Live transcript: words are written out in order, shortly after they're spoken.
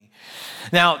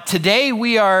Now, today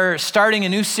we are starting a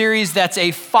new series that's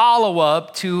a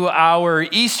follow-up to our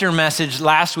Easter message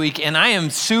last week, and I am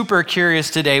super curious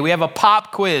today. We have a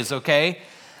pop quiz, okay?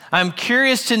 I'm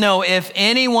curious to know if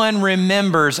anyone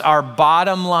remembers our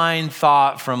bottom line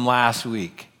thought from last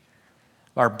week.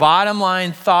 Our bottom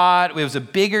line thought, it was a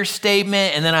bigger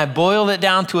statement, and then I boiled it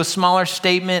down to a smaller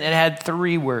statement. It had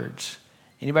 3 words.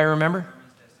 Anybody remember?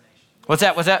 What's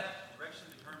that?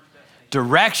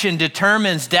 Direction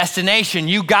determines destination.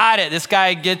 You got it. This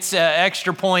guy gets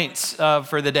extra points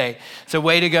for the day. So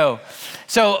way to go.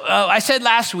 So I said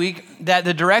last week that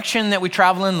the direction that we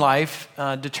travel in life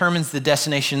determines the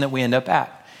destination that we end up at.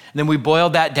 And then we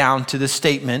boiled that down to the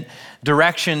statement,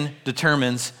 direction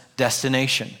determines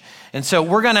destination. And so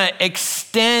we're going to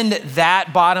extend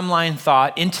that bottom line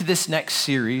thought into this next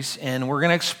series, and we're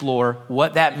going to explore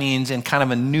what that means in kind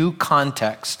of a new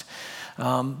context.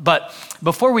 But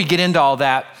before we get into all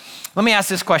that, let me ask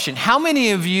this question. How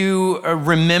many of you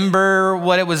remember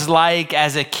what it was like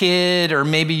as a kid, or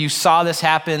maybe you saw this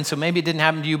happen, so maybe it didn't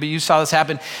happen to you, but you saw this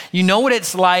happen. You know what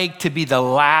it's like to be the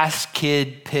last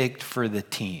kid picked for the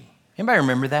team. Anybody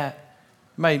remember that?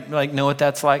 Anybody know what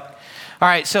that's like? All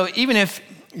right, so even if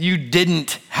you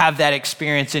didn't have that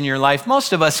experience in your life,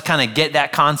 most of us kind of get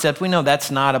that concept. We know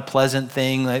that's not a pleasant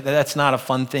thing. That's not a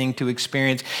fun thing to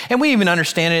experience. And we even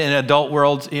understand it in an adult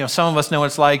world. You know, some of us know what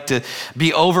it's like to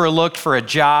be overlooked for a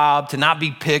job, to not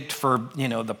be picked for,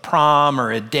 the prom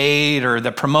or a date or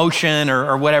the promotion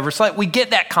or whatever. So we get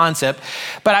that concept.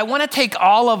 But I want to take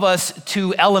all of us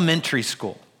to elementary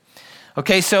school.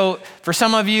 Okay, so for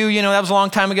some of you, that was a long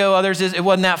time ago. Others, it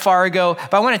wasn't that far ago.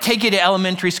 But I want to take you to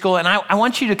elementary school, and I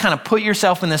want you to kind of put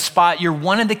yourself in the spot. You're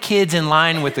one of the kids in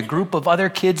line with a group of other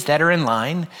kids that are in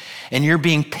line, and you're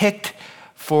being picked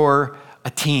for a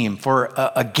team, for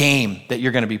a game that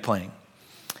you're going to be playing.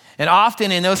 And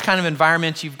often in those kind of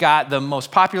environments, you've got the most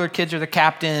popular kids are the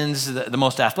captains, the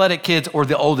most athletic kids, or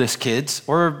the oldest kids,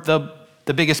 or the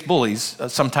biggest bullies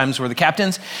sometimes were the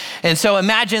captains. And so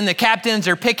imagine the captains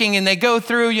are picking, and they go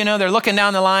through, they're looking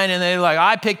down the line, and they're like,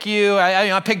 I pick you,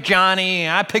 I pick Johnny,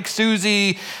 I pick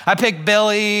Susie, I pick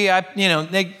Billy,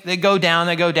 they go down,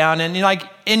 and you're like,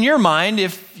 in your mind,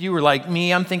 if you were like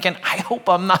me, I'm thinking, I hope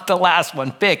I'm not the last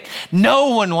one picked.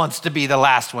 No one wants to be the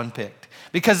last one picked,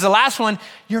 because the last one,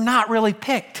 you're not really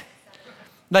picked.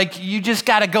 Like, you just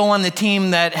got to go on the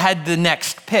team that had the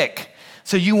next pick.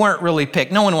 So you weren't really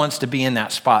picked. No one wants to be in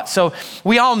that spot. So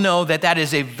we all know that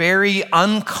is a very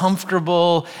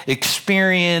uncomfortable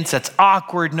experience. That's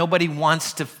awkward. Nobody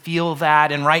wants to feel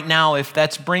that. And right now, if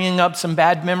that's bringing up some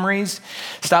bad memories,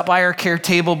 stop by our care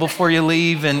table before you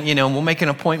leave, and we'll make an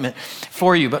appointment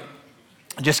for you. But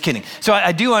just kidding. So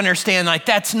I do understand,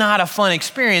 that's not a fun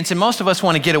experience, and most of us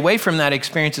want to get away from that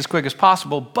experience as quick as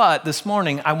possible. But this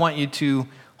morning, I want you to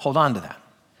hold on to that.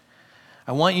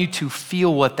 I want you to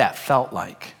feel what that felt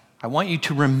like. I want you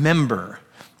to remember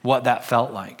what that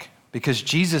felt like, because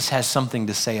Jesus has something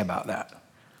to say about that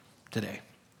today.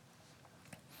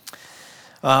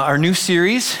 Our new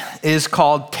series is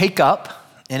called Take Up,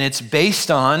 and it's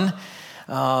based on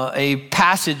a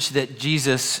passage that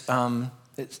Jesus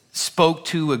spoke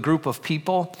to a group of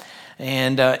people.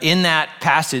 And in that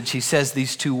passage, he says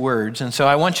these 2 words. And so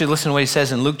I want you to listen to what he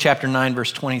says in Luke chapter 9,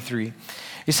 verse 23.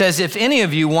 He says, if any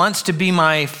of you wants to be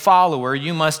my follower,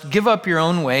 you must give up your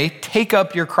own way, take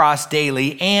up your cross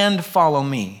daily, and follow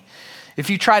me. If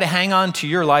you try to hang on to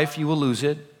your life, you will lose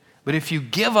it. But if you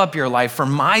give up your life for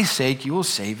my sake, you will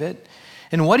save it.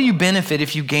 And what do you benefit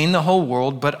if you gain the whole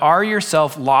world, but are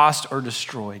yourself lost or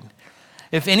destroyed?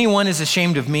 If anyone is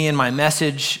ashamed of me and my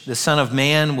message, the Son of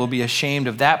Man will be ashamed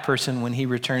of that person when he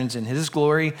returns in his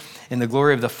glory, in the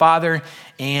glory of the Father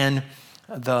and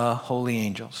the holy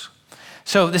angels.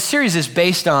 So the series is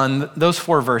based on those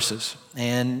 4 verses.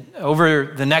 And over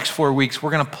the next 4 weeks,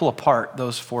 we're going to pull apart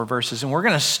those 4 verses. And we're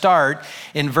going to start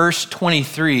in verse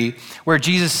 23, where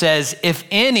Jesus says, if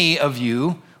any of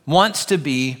you wants to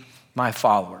be my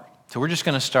follower. So we're just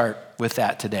going to start with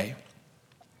that today.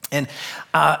 And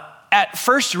at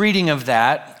first reading of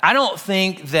that, I don't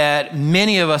think that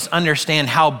many of us understand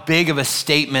how big of a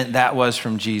statement that was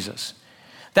from Jesus.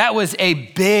 That was a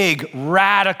big,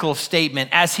 radical statement,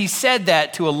 as he said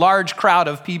that to a large crowd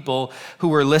of people who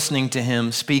were listening to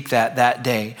him speak that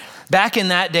day. Back in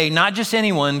that day, not just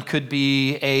anyone could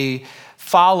be a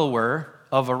follower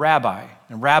of a rabbi.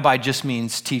 And rabbi just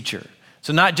means teacher.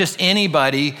 So not just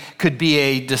anybody could be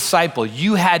a disciple.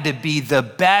 You had to be the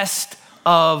best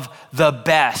of the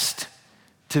best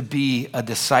to be a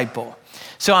disciple.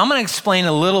 So I'm going to explain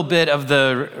a little bit of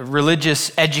the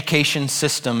religious education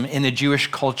system in the Jewish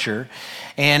culture.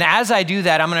 And as I do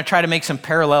that, I'm going to try to make some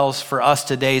parallels for us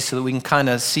today so that we can kind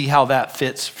of see how that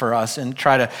fits for us and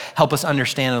try to help us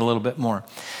understand it a little bit more.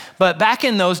 But back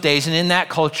in those days and in that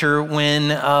culture, when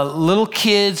little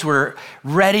kids were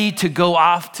ready to go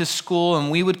off to school, and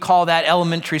we would call that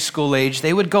elementary school age,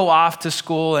 they would go off to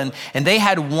school and they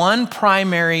had one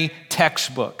primary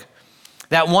textbook.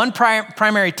 That one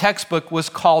primary textbook was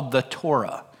called the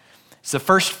Torah. It's the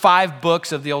first 5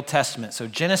 books of the Old Testament. So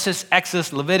Genesis,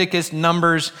 Exodus, Leviticus,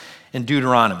 Numbers, and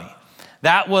Deuteronomy.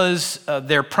 That was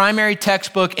their primary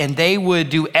textbook, and they would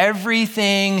do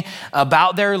everything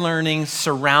about their learning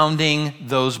surrounding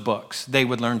those books. They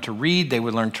would learn to read, they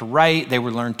would learn to write, they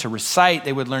would learn to recite,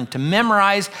 they would learn to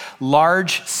memorize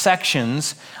large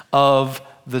sections of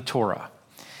the Torah.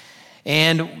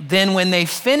 And then when they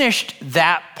finished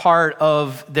that part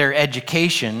of their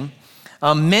education,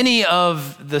 many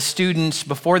of the students,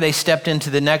 before they stepped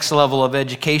into the next level of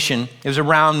education, it was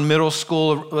around middle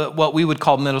school, what we would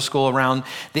call middle school, around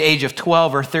the age of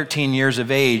 12 or 13 years of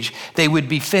age, they would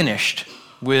be finished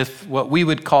with what we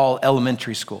would call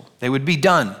elementary school. They would be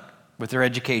done with their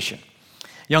education.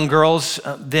 Young girls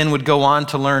then would go on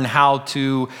to learn how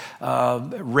to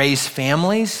raise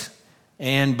families.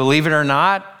 And believe it or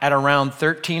not, at around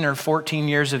 13 or 14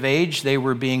 years of age, they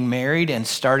were being married and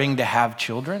starting to have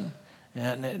children.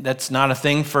 And that's not a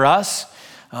thing for us,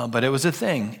 but it was a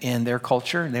thing in their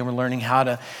culture. They were learning how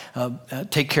to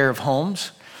take care of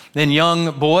homes. Then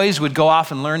young boys would go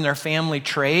off and learn their family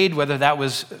trade, whether that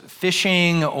was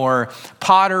fishing or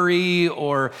pottery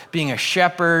or being a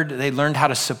shepherd. They learned how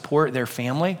to support their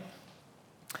family.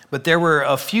 But there were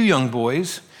a few young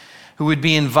boys who would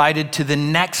be invited to the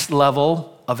next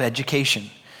level of education.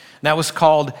 That was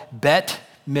called Bet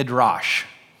Midrash.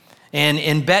 And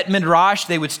in Bet Midrash,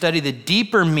 they would study the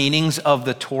deeper meanings of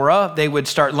the Torah. They would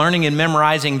start learning and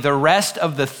memorizing the rest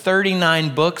of the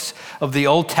 39 books of the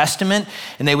Old Testament,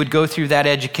 and they would go through that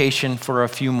education for a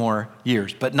few more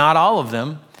years. But not all of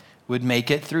them would make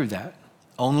it through that.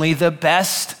 Only the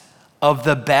best of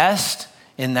the best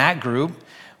in that group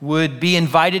would be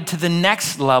invited to the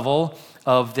next level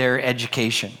of their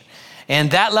education.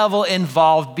 And that level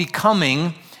involved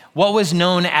becoming what was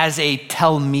known as a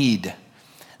Talmid.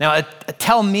 Now, a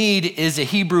Talmid is a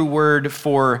Hebrew word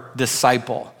for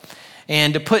disciple.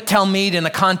 And to put Talmid in the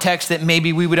context that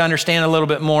maybe we would understand a little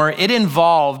bit more, it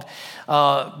involved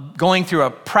going through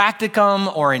a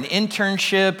practicum or an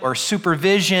internship or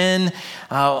supervision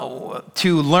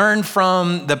to learn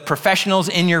from the professionals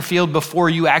in your field before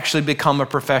you actually become a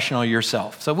professional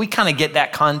yourself. So we kind of get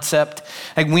that concept.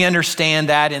 Like we understand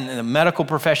that, and the medical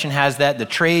profession has that, the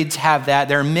trades have that.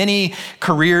 There are many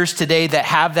careers today that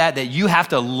have that you have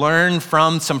to learn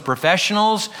from some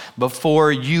professionals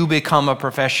before you become a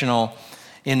professional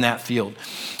in that field.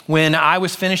 When I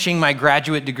was finishing my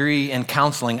graduate degree in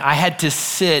counseling, I had to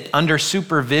sit under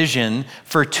supervision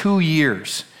for 2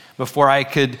 years before I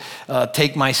could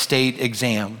take my state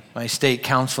exam, my state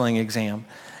counseling exam.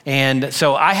 And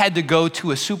so I had to go to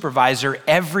a supervisor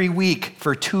every week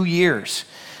for 2 years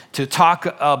to talk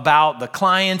about the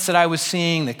clients that I was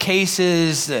seeing, the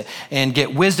cases, and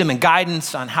get wisdom and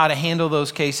guidance on how to handle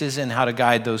those cases and how to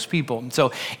guide those people. And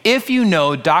so if you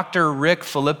know Dr. Rick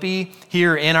Filippi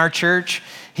here in our church,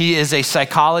 he is a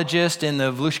psychologist in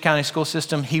the Volusia County school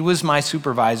system. He was my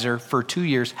supervisor for 2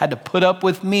 years, had to put up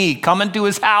with me coming to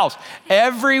his house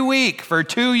every week for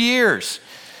 2 years.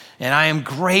 And I am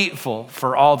grateful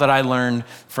for all that I learned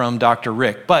from Dr.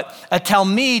 Rick. But a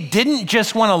Talmid didn't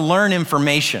just want to learn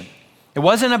information. It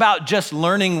wasn't about just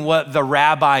learning what the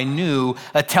rabbi knew.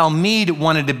 A Talmid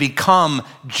wanted to become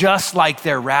just like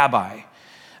their rabbi.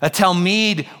 A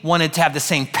Talmid wanted to have the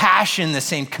same passion, the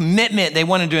same commitment. They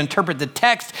wanted to interpret the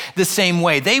text the same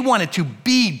way. They wanted to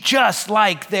be just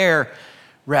like their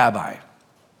rabbi.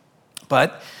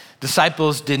 But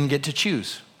disciples didn't get to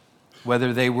choose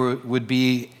whether they would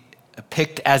be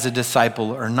picked as a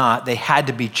disciple or not. They had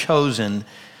to be chosen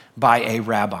by a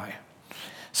rabbi.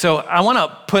 So I want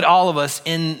to put all of us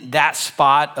in that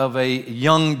spot of a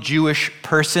young Jewish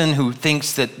person who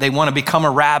thinks that they want to become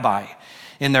a rabbi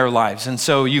in their lives. And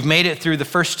so you've made it through the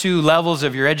first 2 levels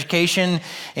of your education,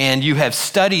 and you have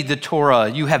studied the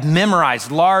Torah. You have memorized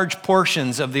large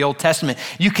portions of the Old Testament.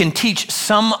 You can teach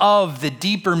some of the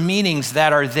deeper meanings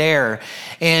that are there.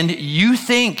 And you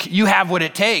think you have what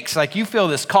it takes. Like you feel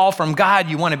this call from God.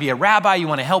 You want to be a rabbi. You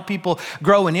want to help people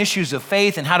grow in issues of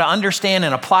faith and how to understand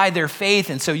and apply their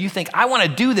faith. And so you think, I want to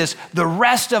do this the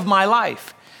rest of my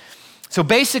life. So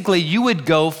basically, you would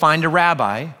go find a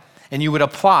rabbi and you would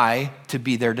apply to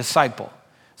be their disciple.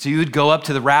 So you would go up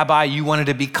to the rabbi you wanted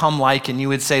to become like, and you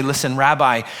would say, listen,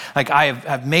 Rabbi, like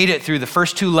I've made it through the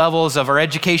first 2 levels of our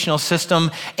educational system,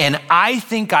 and I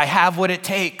think I have what it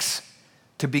takes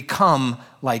to become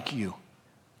like you.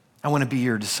 I want to be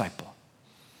your disciple.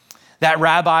 That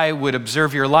rabbi would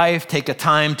observe your life, take a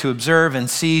time to observe and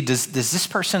see, does this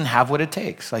person have what it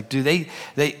takes? Like,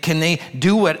 can they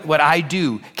do what I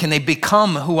do? Can they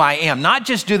become who I am? Not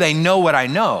just do they know what I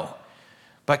know,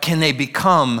 but can they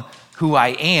become who I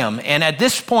am? And at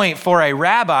this point, for a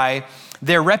rabbi,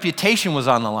 their reputation was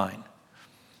on the line.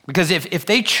 Because if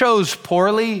they chose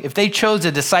poorly, if they chose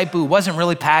a disciple who wasn't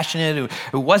really passionate,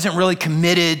 who wasn't really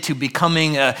committed to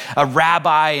becoming a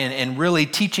rabbi and really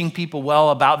teaching people well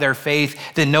about their faith,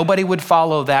 then nobody would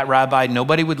follow that rabbi.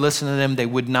 Nobody would listen to them. They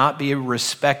would not be a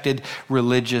respected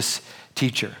religious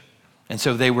teacher. And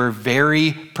so they were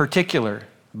very particular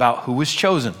about who was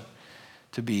chosen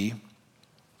to be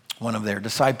one of their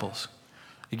disciples.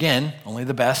 Again, only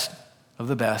the best of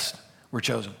the best were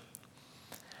chosen.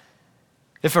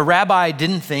 If a rabbi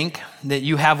didn't think that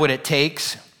you have what it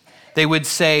takes, they would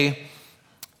say,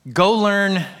 go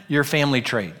learn your family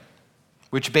trade,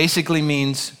 which basically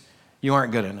means you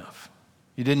aren't good enough.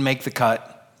 You didn't make the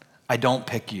cut. I don't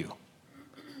pick you.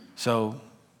 So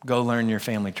go learn your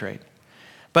family trade.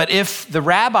 But if the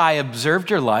rabbi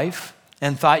observed your life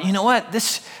and thought, you know what,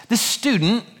 this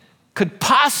student could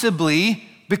possibly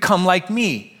become like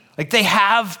me. Like they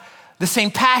have the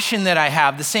same passion that I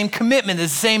have, the same commitment, the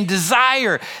same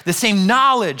desire, the same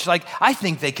knowledge. Like, I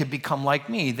think they could become like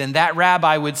me. Then that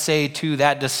rabbi would say to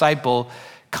that disciple,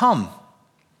 come,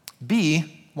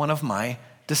 be one of my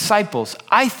disciples.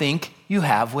 I think you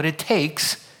have what it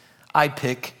takes. I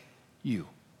pick you.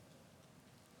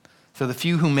 So the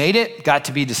few who made it got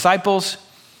to be disciples,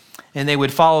 and they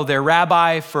would follow their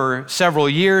rabbi for several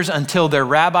years until their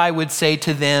rabbi would say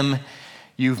to them,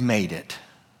 you've made it.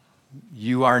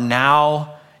 You are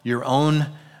now your own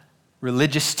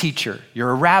religious teacher. You're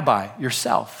a rabbi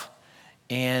yourself.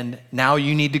 And now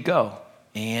you need to go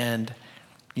and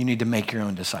you need to make your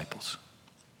own disciples.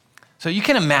 So you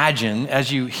can imagine,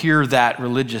 as you hear that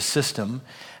religious system,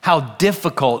 how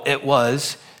difficult it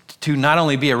was to not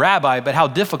only be a rabbi, but how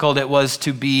difficult it was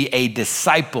to be a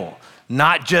disciple.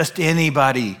 Not just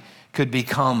anybody could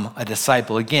become a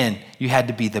disciple. Again, you had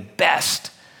to be the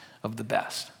best of the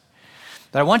best.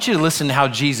 But I want you to listen to how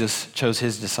Jesus chose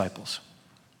his disciples.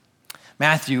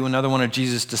 Matthew, another one of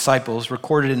Jesus' disciples,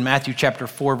 recorded in Matthew chapter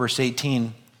 4, verse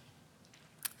 18,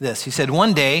 this. He said,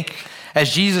 one day,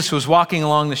 as Jesus was walking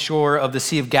along the shore of the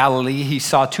Sea of Galilee, he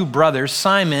saw 2 brothers,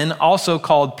 Simon, also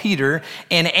called Peter,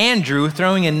 and Andrew,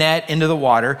 throwing a net into the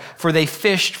water, for they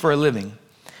fished for a living.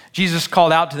 Jesus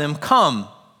called out to them, come,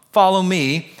 follow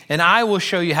me, and I will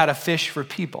show you how to fish for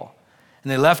people. And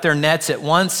they left their nets at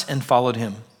once and followed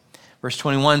him. Verse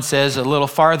 21 says, a little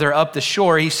farther up the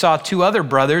shore, he saw 2 other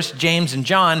brothers, James and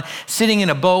John, sitting in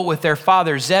a boat with their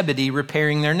father Zebedee,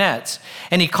 repairing their nets.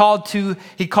 And he called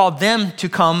them to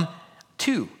come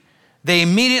too. They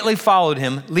immediately followed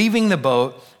him, leaving the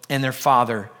boat and their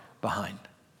father behind.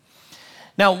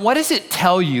 Now, what does it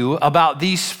tell you about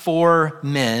these 4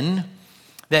 men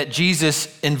that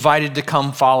Jesus invited to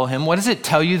come follow him? What does it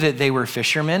tell you that they were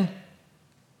fishermen?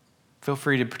 Feel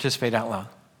free to participate out loud.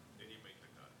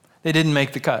 They didn't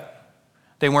make the cut.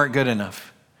 They weren't good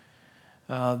enough.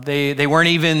 They weren't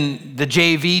even the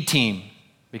JV team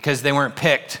because they weren't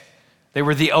picked. They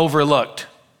were the overlooked,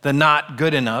 the not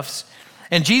good enoughs.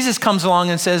 And Jesus comes along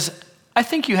and says, I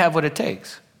think you have what it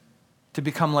takes to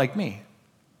become like me.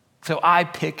 So I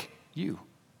pick you.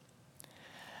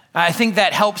 I think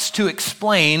that helps to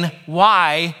explain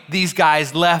why these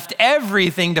guys left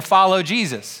everything to follow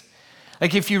Jesus.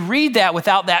 Like if you read that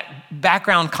without that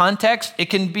background context,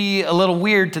 it can be a little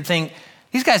weird to think,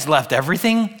 these guys left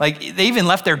everything? Like they even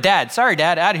left their dad. Sorry,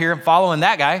 Dad, out of here, I'm following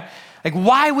that guy. Like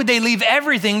why would they leave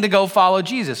everything to go follow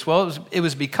Jesus? Well, it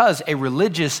was because a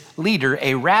religious leader,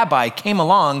 a rabbi, came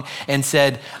along and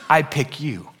said, I pick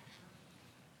you.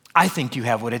 I think you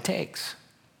have what it takes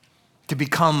to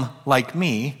become like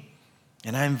me,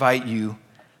 and I invite you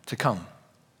to come.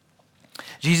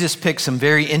 Jesus picked some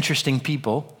very interesting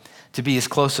people to be his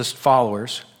closest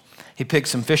followers. He picked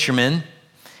some fishermen.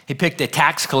 He picked a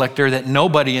tax collector that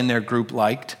nobody in their group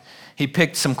liked. He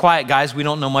picked some quiet guys we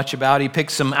don't know much about. He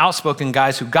picked some outspoken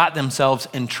guys who got themselves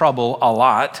in trouble a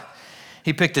lot.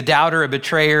 He picked a doubter, a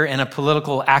betrayer, and a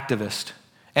political activist.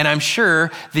 And I'm sure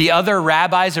the other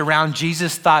rabbis around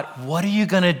Jesus thought, what are you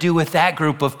going to do with that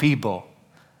group of people?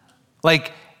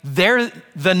 Like, they're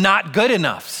the not good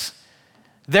enoughs.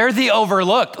 They're the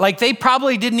overlooked. Like they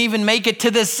probably didn't even make it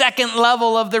to the second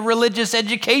level of the religious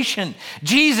education.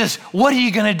 Jesus, what are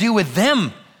you going to do with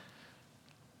them?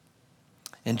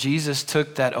 And Jesus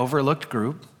took that overlooked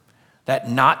group, that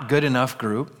not good enough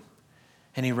group,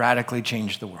 and he radically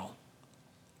changed the world.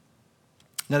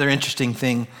 Another interesting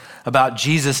thing about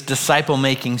Jesus'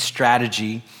 disciple-making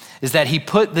strategy is that he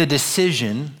put the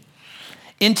decision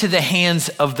into the hands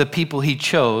of the people he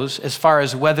chose as far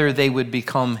as whether they would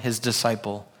become his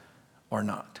disciple or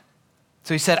not.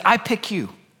 So he said, I pick you.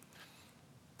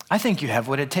 I think you have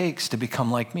what it takes to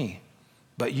become like me,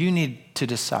 but you need to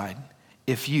decide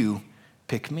if you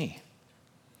pick me.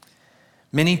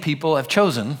 Many people have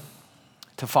chosen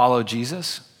to follow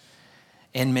Jesus,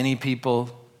 and many people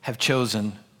have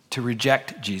chosen to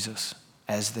reject Jesus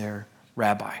as their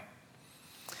rabbi.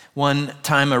 One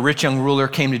time, a rich young ruler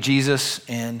came to Jesus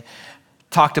and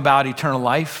talked about eternal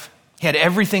life. He had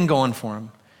everything going for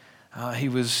him. He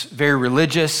was very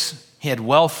religious. He had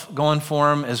wealth going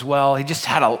for him as well. He just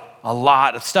had a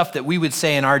lot of stuff that we would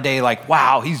say in our day, like,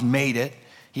 wow, he's made it.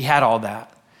 He had all that.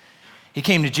 He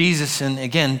came to Jesus and,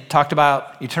 again, talked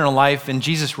about eternal life, and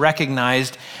Jesus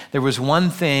recognized there was one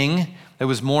thing that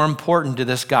was more important to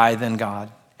this guy than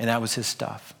God, and that was his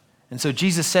stuff. And so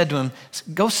Jesus said to him,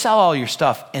 go sell all your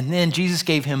stuff. And then Jesus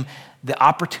gave him the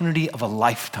opportunity of a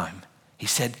lifetime. He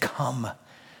said, come,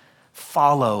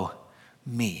 follow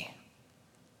me.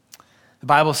 The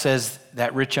Bible says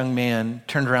that rich young man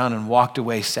turned around and walked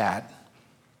away sad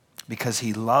because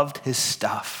he loved his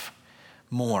stuff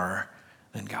more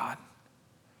than God.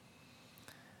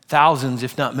 Thousands,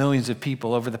 if not millions of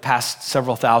people over the past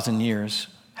several thousand years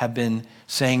have been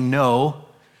saying no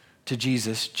to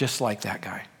Jesus just like that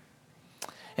guy.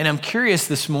 And I'm curious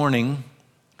this morning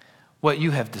what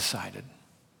you have decided.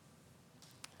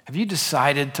 Have you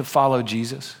decided to follow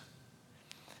Jesus?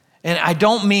 And I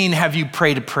don't mean have you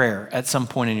prayed a prayer at some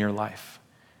point in your life.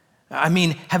 I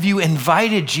mean, have you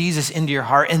invited Jesus into your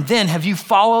heart, and then have you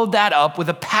followed that up with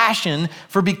a passion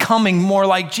for becoming more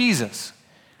like Jesus?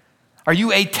 Are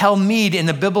you a Talmid in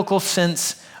the biblical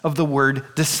sense of the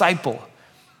word disciple?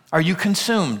 Are you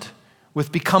consumed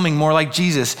with becoming more like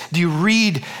Jesus? Do you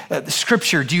read the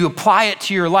scripture? Do you apply it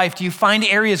to your life? Do you find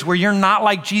areas where you're not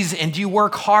like Jesus, and do you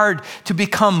work hard to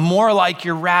become more like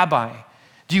your rabbi?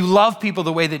 Do you love people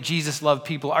the way that Jesus loved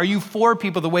people? Are you for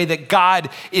people the way that God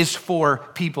is for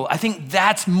people? I think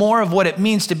that's more of what it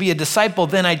means to be a disciple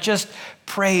than I just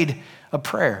prayed a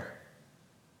prayer.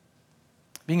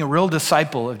 Being a real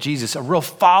disciple of Jesus, a real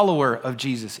follower of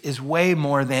Jesus, is way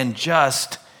more than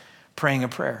just praying a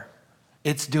prayer.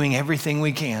 It's doing everything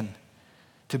we can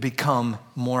to become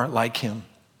more like him.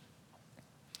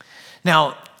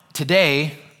 Now,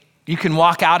 today, you can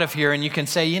walk out of here and you can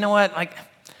say, you know what,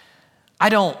 I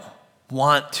don't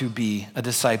want to be a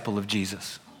disciple of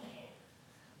Jesus.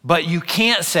 But you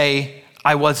can't say,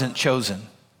 I wasn't chosen,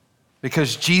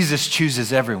 because Jesus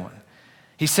chooses everyone.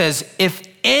 He says, if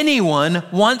anyone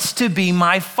wants to be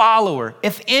my follower,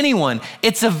 if anyone,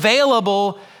 it's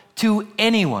available to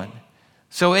anyone.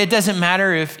 So it doesn't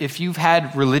matter if you've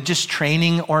had religious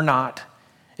training or not.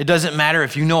 It doesn't matter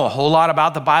if you know a whole lot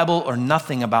about the Bible or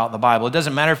nothing about the Bible. It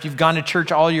doesn't matter if you've gone to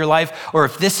church all your life or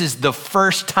if this is the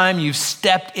first time you've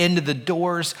stepped into the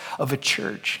doors of a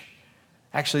church.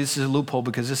 Actually, this is a loophole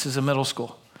because this is a middle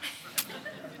school.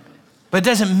 But it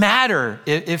doesn't matter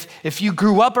if you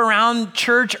grew up around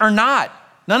church or not.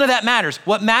 None of that matters.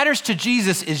 What matters to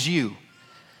Jesus is you.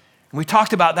 And we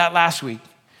talked about that last week.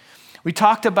 We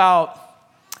talked about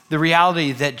the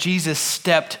reality that Jesus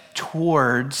stepped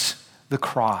towards the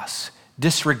cross,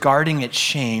 disregarding its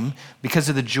shame because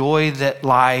of the joy that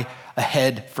lie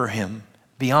ahead for him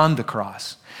beyond the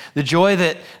cross. The joy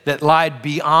that lied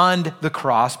beyond the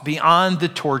cross, beyond the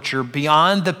torture,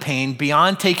 beyond the pain,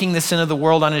 beyond taking the sin of the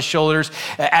world on his shoulders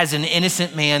as an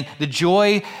innocent man. The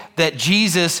joy that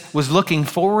Jesus was looking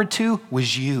forward to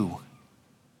was you.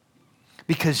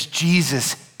 Because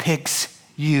Jesus picks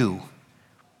you.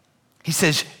 He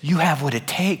says, you have what it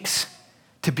takes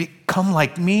to become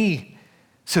like me.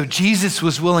 So Jesus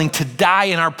was willing to die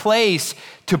in our place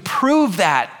to prove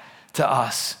that to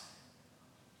us.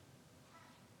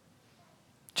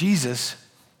 Jesus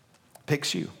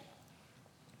picks you.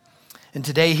 And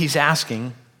today he's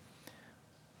asking,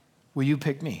 will you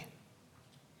pick me?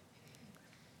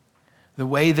 The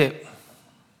way that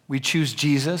we choose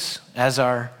Jesus as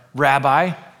our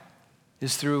rabbi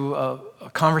is through a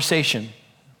conversation.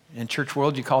 In church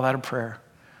world, you call that a prayer,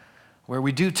 where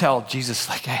we do tell Jesus,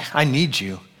 like, I need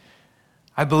you.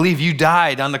 I believe you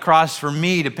died on the cross for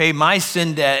me to pay my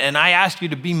sin debt, and I ask you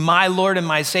to be my Lord and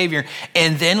my Savior.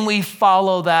 And then we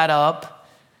follow that up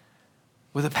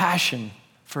with a passion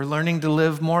for learning to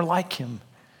live more like him,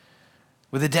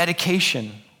 with a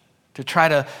dedication to try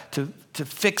to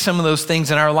fix some of those things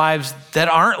in our lives that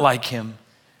aren't like him.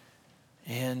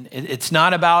 And it's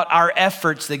not about our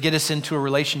efforts that get us into a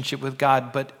relationship with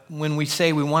God, but when we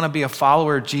say we want to be a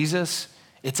follower of Jesus,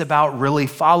 it's about really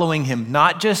following him,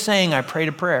 not just saying, I prayed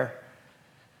a prayer.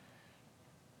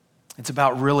 It's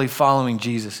about really following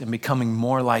Jesus and becoming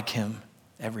more like him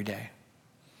every day.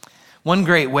 One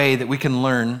great way that we can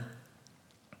learn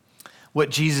what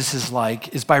Jesus is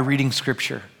like is by reading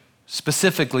Scripture,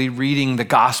 specifically reading the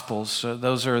Gospels. So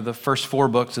those are the first 4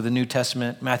 books of the New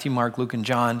Testament, Matthew, Mark, Luke, and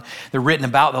John. They're written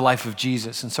about the life of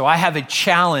Jesus. And so I have a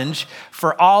challenge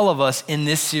for all of us in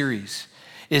this series,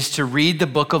 is to read the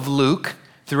book of Luke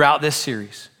throughout this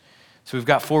series. So we've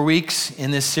got 4 weeks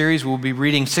in this series. We'll be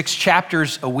reading 6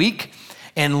 chapters a week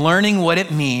and learning what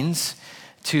it means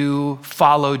to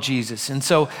follow Jesus. And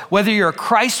so whether you're a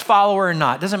Christ follower or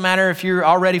not, doesn't matter if you're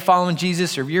already following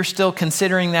Jesus or if you're still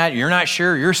considering that, you're not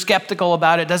sure, you're skeptical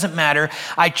about it, doesn't matter.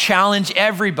 I challenge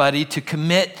everybody to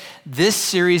commit this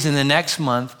series in the next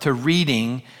month to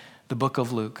reading the book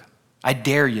of Luke. I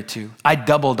dare you to. I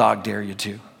double dog dare you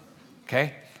to.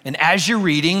 Okay? And as you're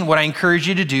reading, what I encourage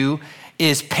you to do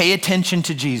is pay attention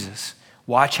to Jesus.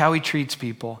 Watch how he treats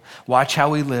people. Watch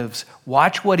how he lives.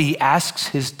 Watch what he asks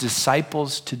his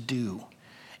disciples to do.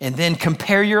 And then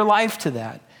compare your life to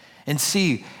that and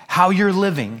see how you're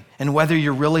living and whether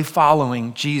you're really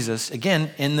following Jesus,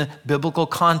 again, in the biblical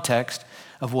context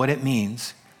of what it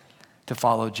means to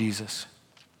follow Jesus.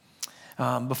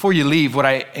 Before you leave, what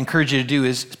I encourage you to do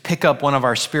is pick up one of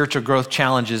our spiritual growth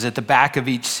challenges at the back of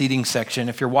each seating section.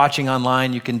 If you're watching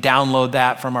online, you can download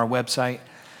that from our website.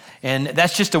 And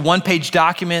that's just a 1-page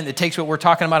document that takes what we're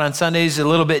talking about on Sundays a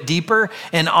little bit deeper.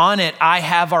 And on it, I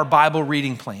have our Bible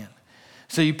reading plan.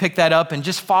 So you pick that up and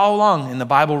just follow along in the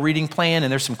Bible reading plan.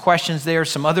 And there's some questions there,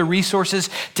 some other resources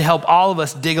to help all of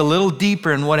us dig a little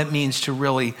deeper in what it means to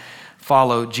really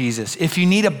follow Jesus. If you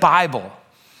need a Bible,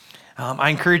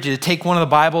 I encourage you to take one of the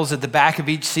Bibles at the back of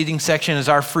each seating section as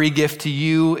our free gift to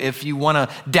you. If you want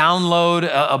to download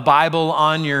a Bible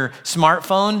on your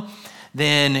smartphone,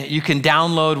 then you can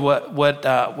download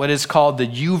what is called the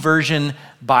YouVersion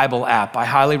Bible app. I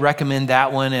highly recommend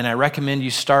that one, and I recommend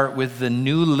you start with the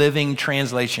New Living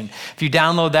Translation. If you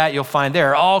download that, you'll find there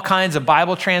are all kinds of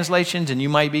Bible translations, and you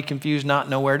might be confused, not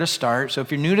know where to start. So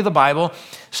if you're new to the Bible,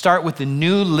 start with the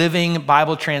New Living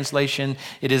Bible Translation.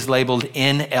 It is labeled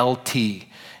NLT,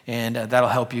 and that'll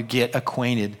help you get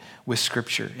acquainted with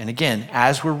Scripture. And again,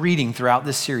 as we're reading throughout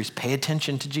this series, pay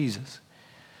attention to Jesus.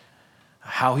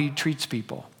 How he treats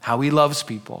people, how he loves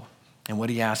people, and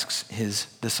what he asks his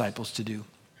disciples to do.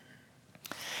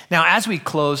 Now, as we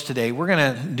close today, we're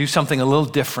going to do something a little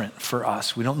different for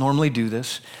us. We don't normally do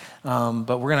this,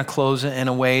 but we're going to close in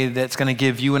a way that's going to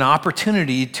give you an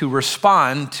opportunity to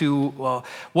respond to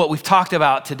what we've talked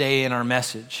about today in our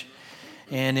message.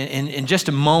 And in just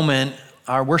a moment,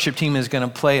 our worship team is going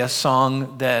to play a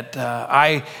song that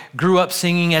I grew up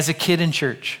singing as a kid in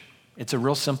church. It's a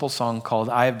real simple song called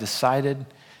I Have Decided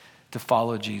to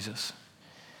Follow Jesus.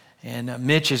 And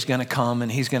Mitch is going to come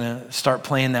and he's going to start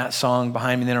playing that song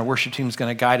behind me. Then our worship team is going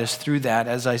to guide us through that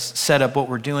as I set up what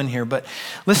we're doing here. But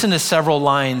listen to several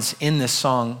lines in this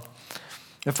song.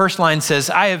 The first line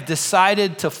says, I have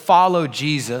decided to follow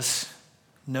Jesus,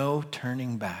 no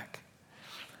turning back.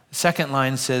 The second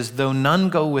line says, though none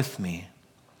go with me,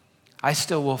 I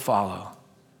still will follow,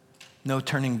 no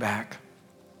turning back.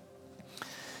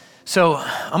 So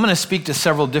I'm going to speak to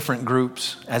several different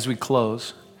groups as we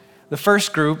close. The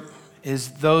first group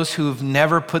is those who've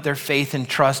never put their faith and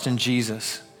trust in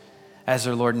Jesus as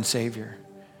their Lord and Savior.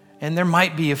 And there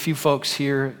might be a few folks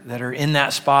here that are in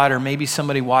that spot, or maybe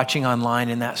somebody watching online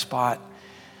in that spot,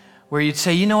 where you'd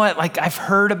say, you know what, like I've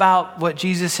heard about what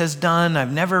Jesus has done.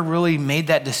 I've never really made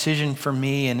that decision for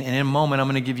me. And in a moment, I'm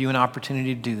going to give you an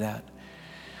opportunity to do that.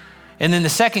 And then the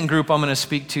second group I'm going to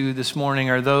speak to this morning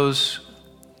are those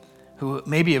who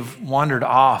maybe have wandered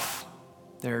off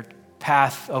their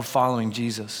path of following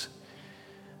Jesus.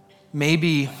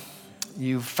 Maybe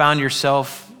you've found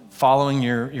yourself following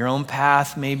your own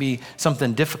path. Maybe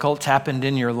something difficult's happened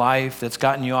in your life that's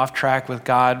gotten you off track with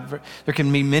God. There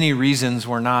can be many reasons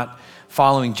we're not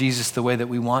following Jesus the way that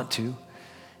we want to.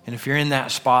 And if you're in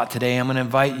that spot today, I'm going to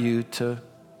invite you to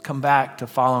come back to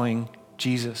following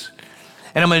Jesus.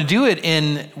 And I'm going to do it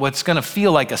in what's going to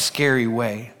feel like a scary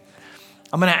way.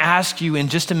 I'm going to ask you in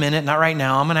just a minute, not right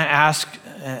now, I'm going to ask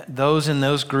those in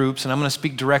those groups, and I'm going to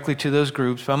speak directly to those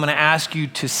groups, but I'm going to ask you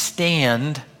to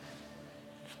stand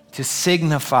to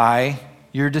signify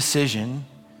your decision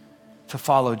to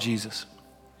follow Jesus.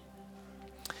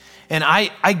 And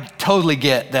I totally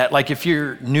get that, like if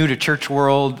you're new to church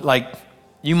world, like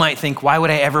you might think, why would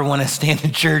I ever want to stand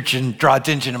in church and draw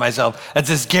attention to myself? That's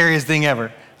the scariest thing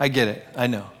ever. I get it, I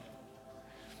know.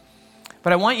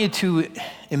 But I want you to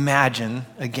imagine,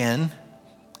 again,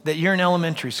 that you're in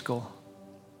elementary school.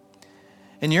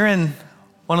 And you're in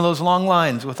one of those long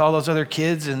lines with all those other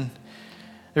kids and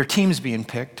their teams being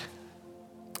picked.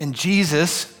 And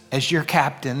Jesus, as your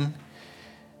captain,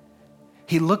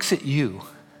 he looks at you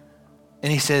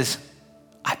and he says,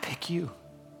 I pick you.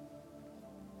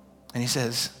 And he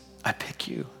says, I pick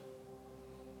you.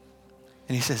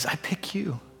 And he says, I pick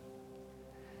you.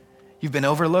 You've been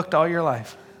overlooked all your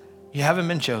life. You haven't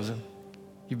been chosen.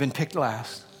 You've been picked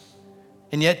last.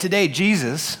 And yet today,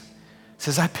 Jesus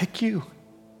says, I pick you.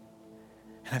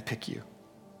 And I pick you.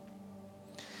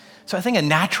 So I think a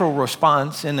natural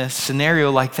response in a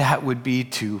scenario like that would be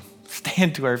to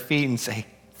stand to our feet and say,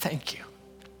 thank you.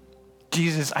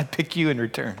 Jesus, I pick you in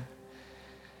return.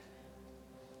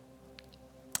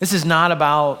 This is not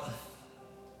about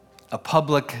a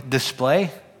public display.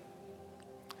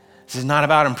 This is not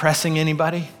about impressing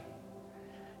anybody.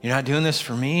 You're not doing this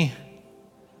for me.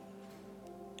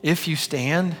 If you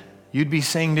stand, you'd be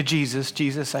saying to Jesus,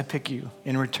 Jesus, I pick you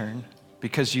in return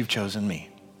because you've chosen me.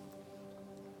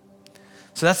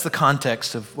 So that's the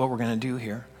context of what we're going to do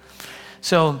here.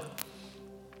 So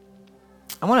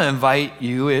I want to invite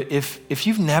you, if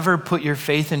you've never put your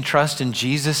faith and trust in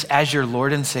Jesus as your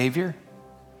Lord and Savior,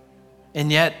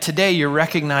 and yet today you're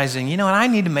recognizing, you know what, I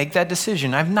need to make that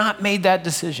decision. I've not made that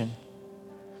decision.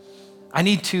 I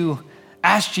need to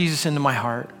ask Jesus into my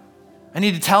heart. I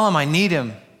need to tell him I need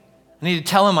him. I need to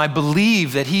tell him I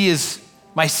believe that he is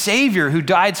my Savior who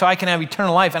died so I can have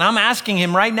eternal life. And I'm asking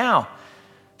him right now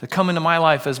to come into my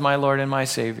life as my Lord and my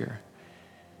Savior.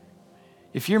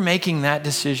 If you're making that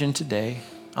decision today,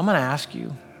 I'm going to ask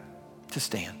you to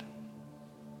stand.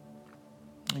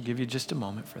 I'll give you just a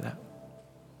moment for that.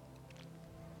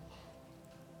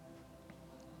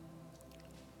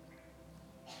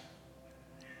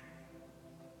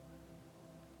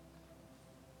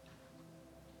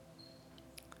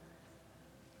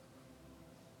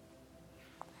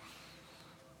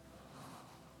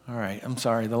 All right, I'm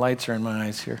sorry, the lights are in my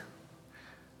eyes here.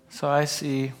 So I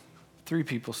see 3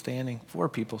 people standing, 4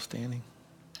 people standing.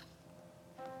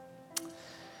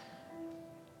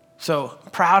 So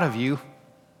proud of you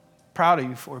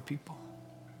 4 people.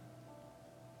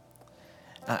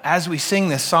 As we sing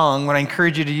this song, what I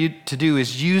encourage you to do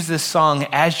is use this song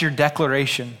as your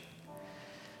declaration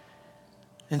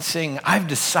and sing, I've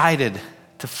decided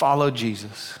to follow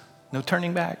Jesus. No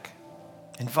turning back.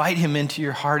 Invite him into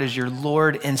your heart as your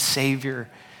Lord and Savior,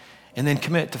 and then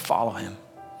commit to follow him.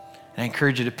 And I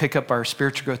encourage you to pick up our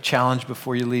spiritual growth challenge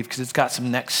before you leave, because it's got some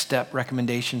next step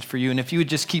recommendations for you. And if you would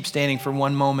just keep standing for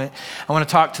one moment, I want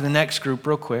to talk to the next group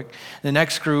real quick. The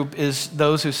next group is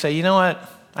those who say, you know what?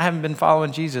 I haven't been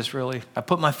following Jesus really. I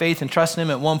put my faith and trust in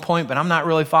him at one point, but I'm not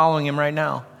really following him right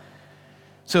now.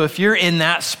 So if you're in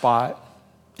that spot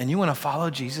and you want to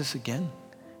follow Jesus again,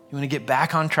 you want to get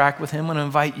back on track with him, I'm going to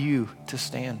invite you to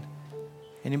stand.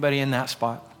 Anybody in that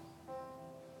spot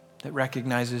that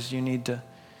recognizes you need to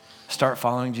start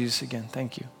following Jesus again?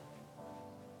 Thank you.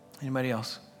 Anybody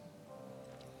else?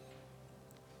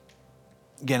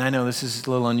 Again, I know this is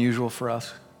a little unusual for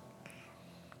us,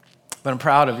 but I'm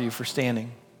proud of you for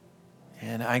standing.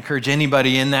 And I encourage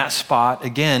anybody in that spot,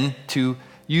 again, to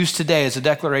use today as a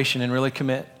declaration and really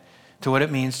commit to what it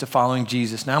means to following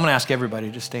Jesus. Now I'm going to ask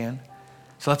everybody to stand.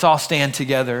 So let's all stand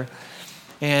together.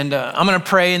 And I'm going to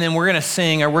pray, and then we're going to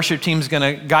sing. Our worship team is going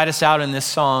to guide us out in this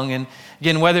song. And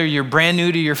again, whether you're brand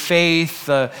new to your faith,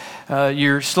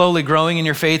 you're slowly growing in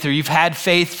your faith, or you've had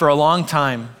faith for a long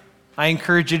time, I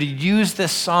encourage you to use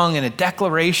this song in a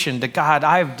declaration to God,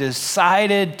 I've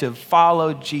decided to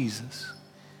follow Jesus.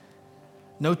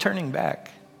 No turning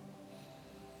back.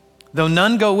 Though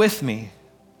none go with me,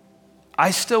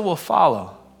 I still will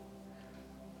follow.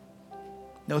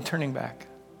 No turning back.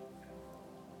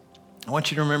 I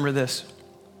want you to remember this.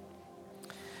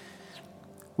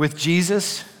 With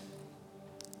Jesus,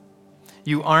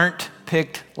 you aren't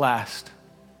picked last.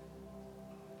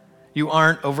 You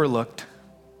aren't overlooked.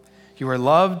 You are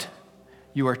loved,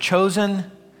 you are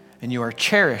chosen, and you are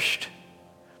cherished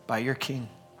by your King.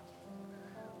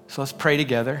 So let's pray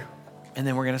together, and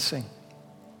then we're going to sing.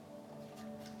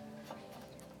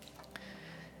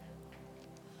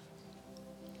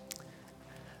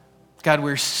 God,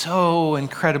 we're so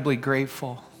incredibly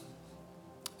grateful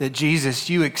that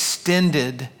Jesus, you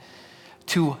extended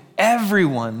to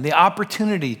everyone the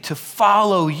opportunity to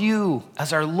follow you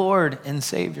as our Lord and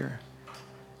Savior.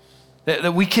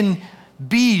 That we can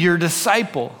be your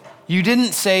disciple. You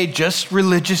didn't say just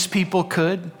religious people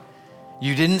could.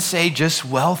 You didn't say just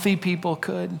wealthy people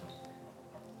could.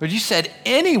 But you said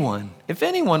anyone, if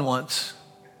anyone wants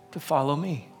to follow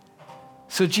me.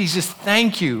 So Jesus,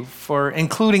 thank you for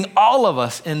including all of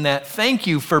us in that. Thank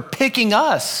you for picking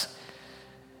us.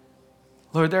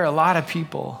 Lord, there are a lot of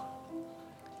people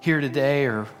here today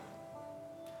or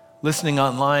listening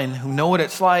online who know what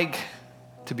it's like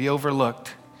to be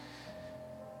overlooked,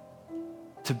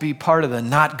 to be part of the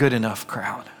not good enough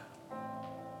crowd.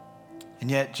 And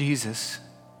yet, Jesus,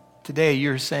 today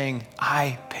you're saying,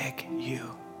 I pick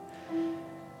you.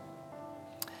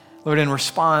 Lord, in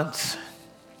response,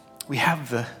 we have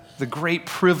the great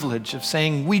privilege of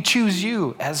saying, we choose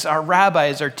you as our rabbi,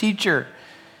 as our teacher.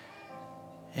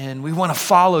 And we want to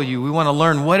follow you. We want to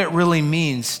learn what it really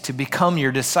means to become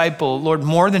your disciple. Lord,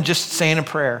 more than just saying a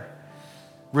prayer,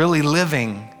 really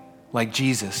living like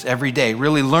Jesus every day,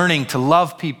 really learning to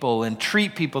love people and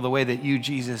treat people the way that you,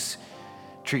 Jesus,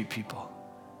 treat people.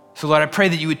 So Lord, I pray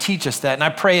that you would teach us that. And I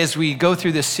pray as we go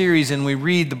through this series and we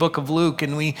read the book of Luke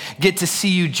and we get to see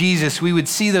you, Jesus, we would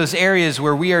see those areas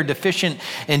where we are deficient.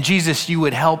 And Jesus, you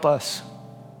would help us.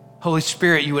 Holy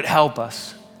Spirit, you would help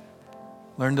us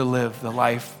learn to live the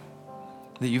life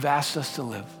that you've asked us to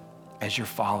live as your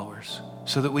followers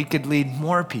so that we could lead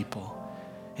more people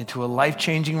into a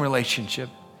life-changing relationship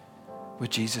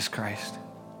with Jesus Christ.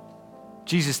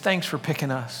 Jesus, thanks for picking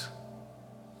us.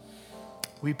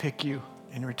 We pick you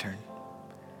in return.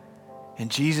 In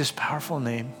Jesus' powerful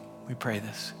name, we pray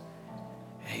this.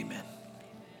 Amen.